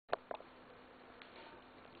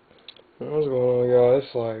What's going on, y'all?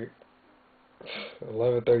 It's like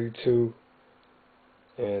 11:32,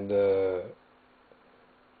 and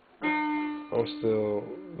I'm still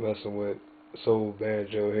messing with Soul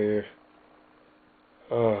Banjo here.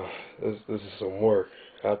 Uh, this is some work.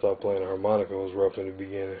 I thought playing the harmonica was rough in the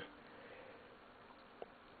beginning.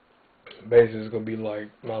 Basically, it's gonna be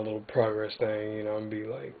like my little progress thing. I'm gonna be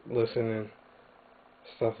like listening,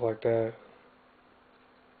 stuff like that.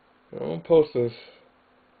 I'm gonna post this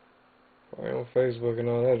right on Facebook and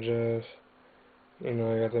all that jazz. I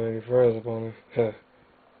got that many friends up on it.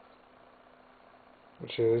 But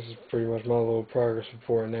yeah, this is pretty much my little progress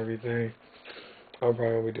report and everything. I'm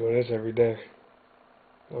probably gonna be doing this every day.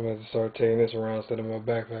 I'm gonna have to start taking this around instead of my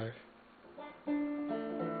backpack.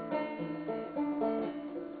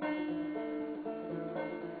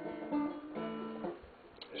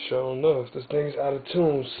 Sure enough, this thing's out of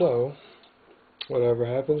tune, so whatever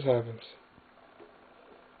happens, happens.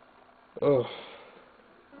 Ugh.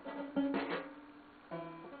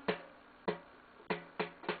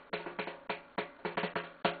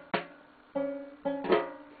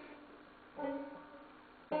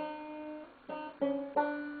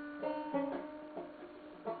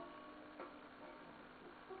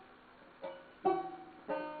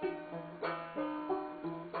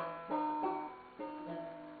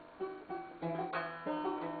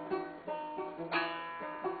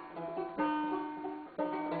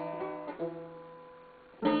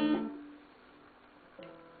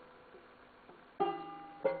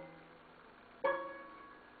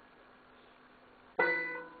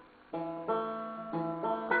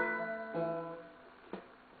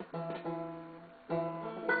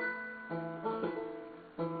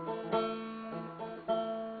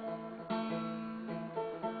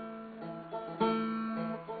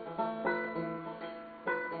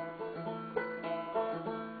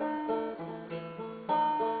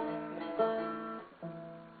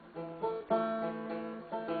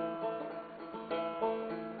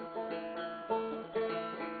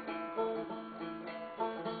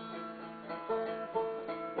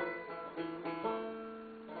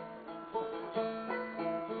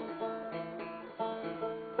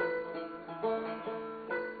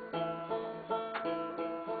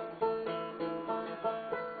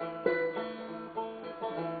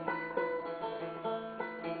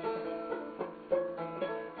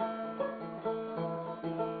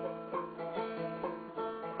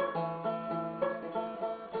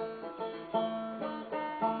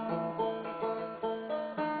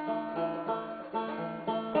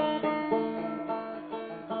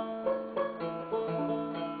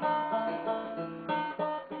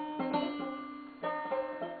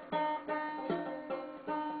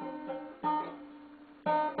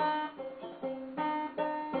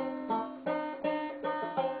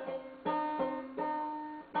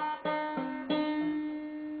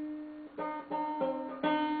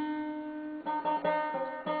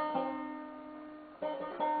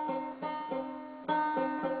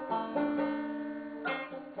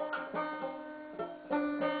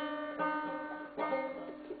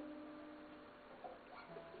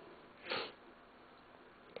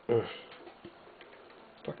 Mm.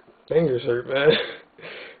 Fucking fingers hurt, man.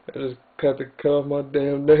 I just got to cut off my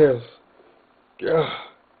damn nails. God,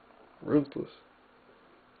 ruthless.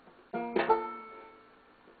 I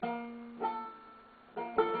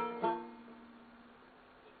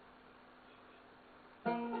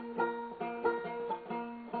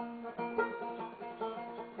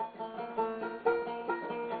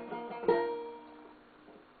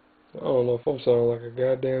don't know if I'm sounding like a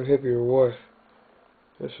goddamn hippie or what.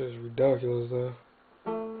 This shit's ridiculous, though.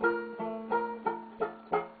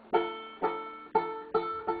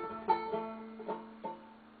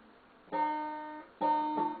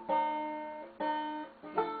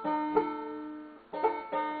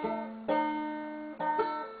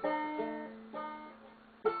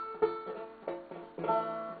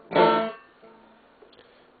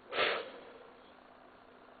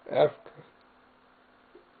 Africa.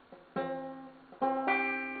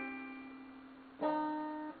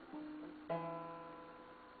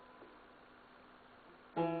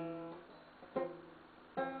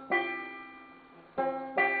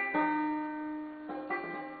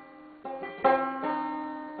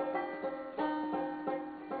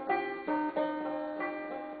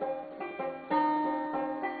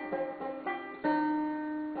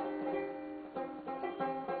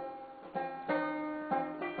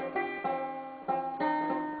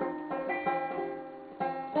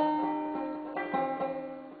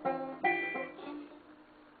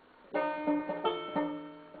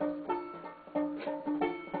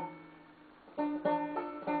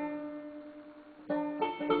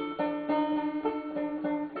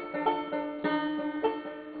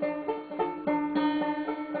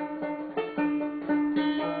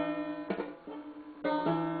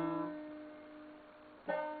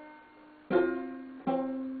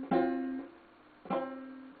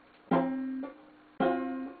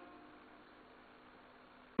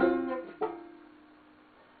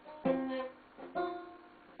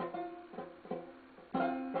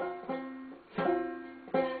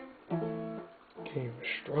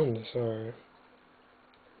 Strum this, alright.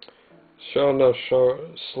 Sure enough,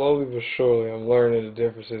 slowly but surely, I'm learning the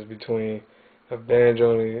differences between a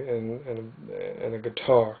banjo and a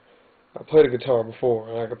guitar. I played a guitar before,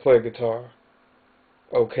 and I could play a guitar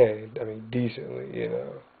okay, I mean decently, you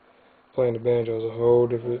know. Playing the banjo is a whole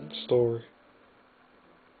different story,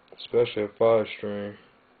 especially a 5-string.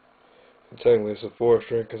 And technically it's a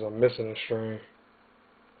 4-string because I'm missing a string.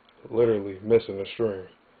 Literally missing a string.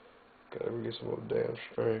 Gotta get some more damn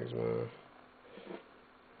strings, man.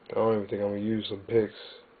 I don't even think I'm gonna use some picks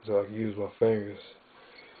so I can use my fingers.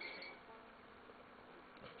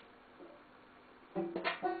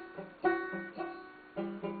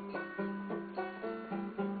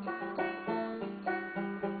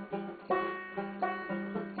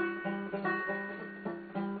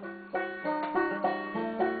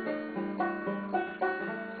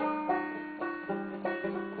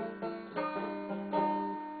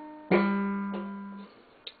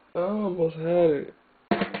 I almost had it.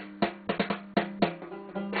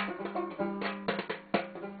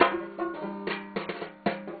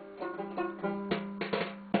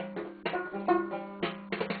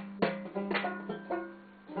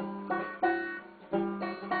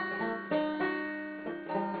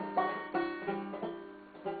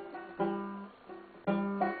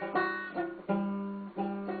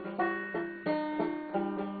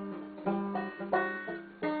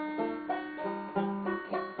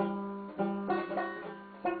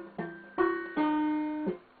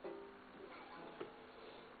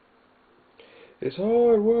 It's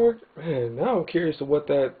hard work. Man, now I'm curious to what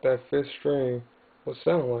that 5th string would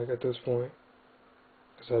sound like at this point.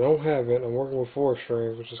 Because I don't have it. I'm working with 4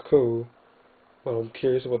 strings, which is cool. But I'm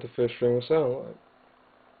curious what the 5th string would sound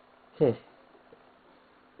like.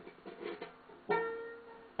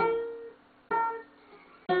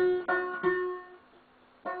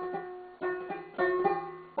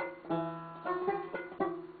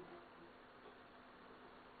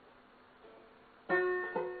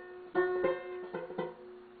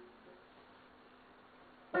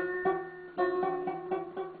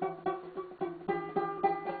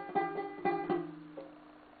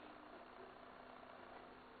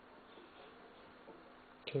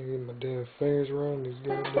 Can't get my damn fingers around these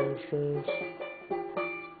goddamn strings.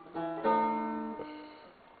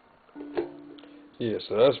 Yeah,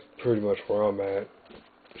 so that's pretty much where I'm at.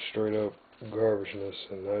 Straight up garbageness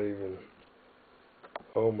and not even.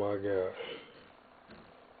 Oh my god.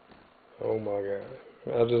 Oh my god.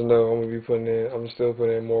 I just know I'm still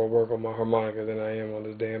putting in more work on my harmonica than I am on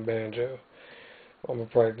this damn banjo. I'm gonna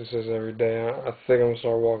practice this every day. I think I'm gonna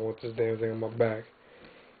start walking with this damn thing on my back,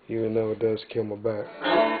 even though it does kill my back.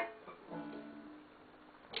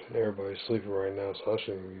 And everybody's sleeping right now, so I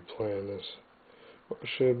shouldn't even be playing this. I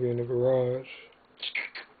should be in the garage.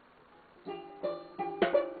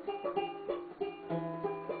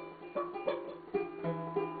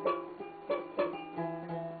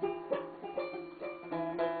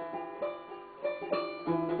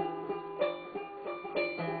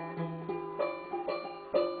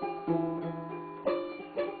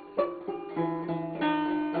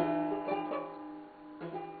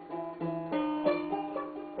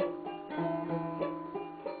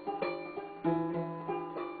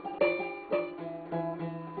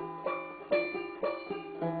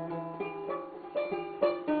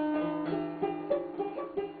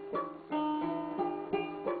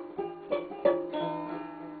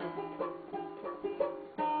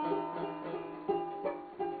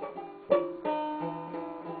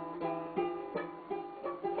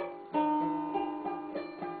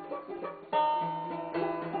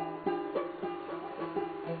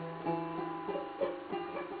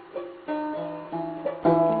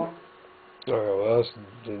 Alright, well, that's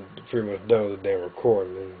pretty much done with the damn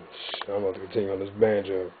recording, and I'm about to continue on this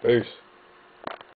banjo. Peace.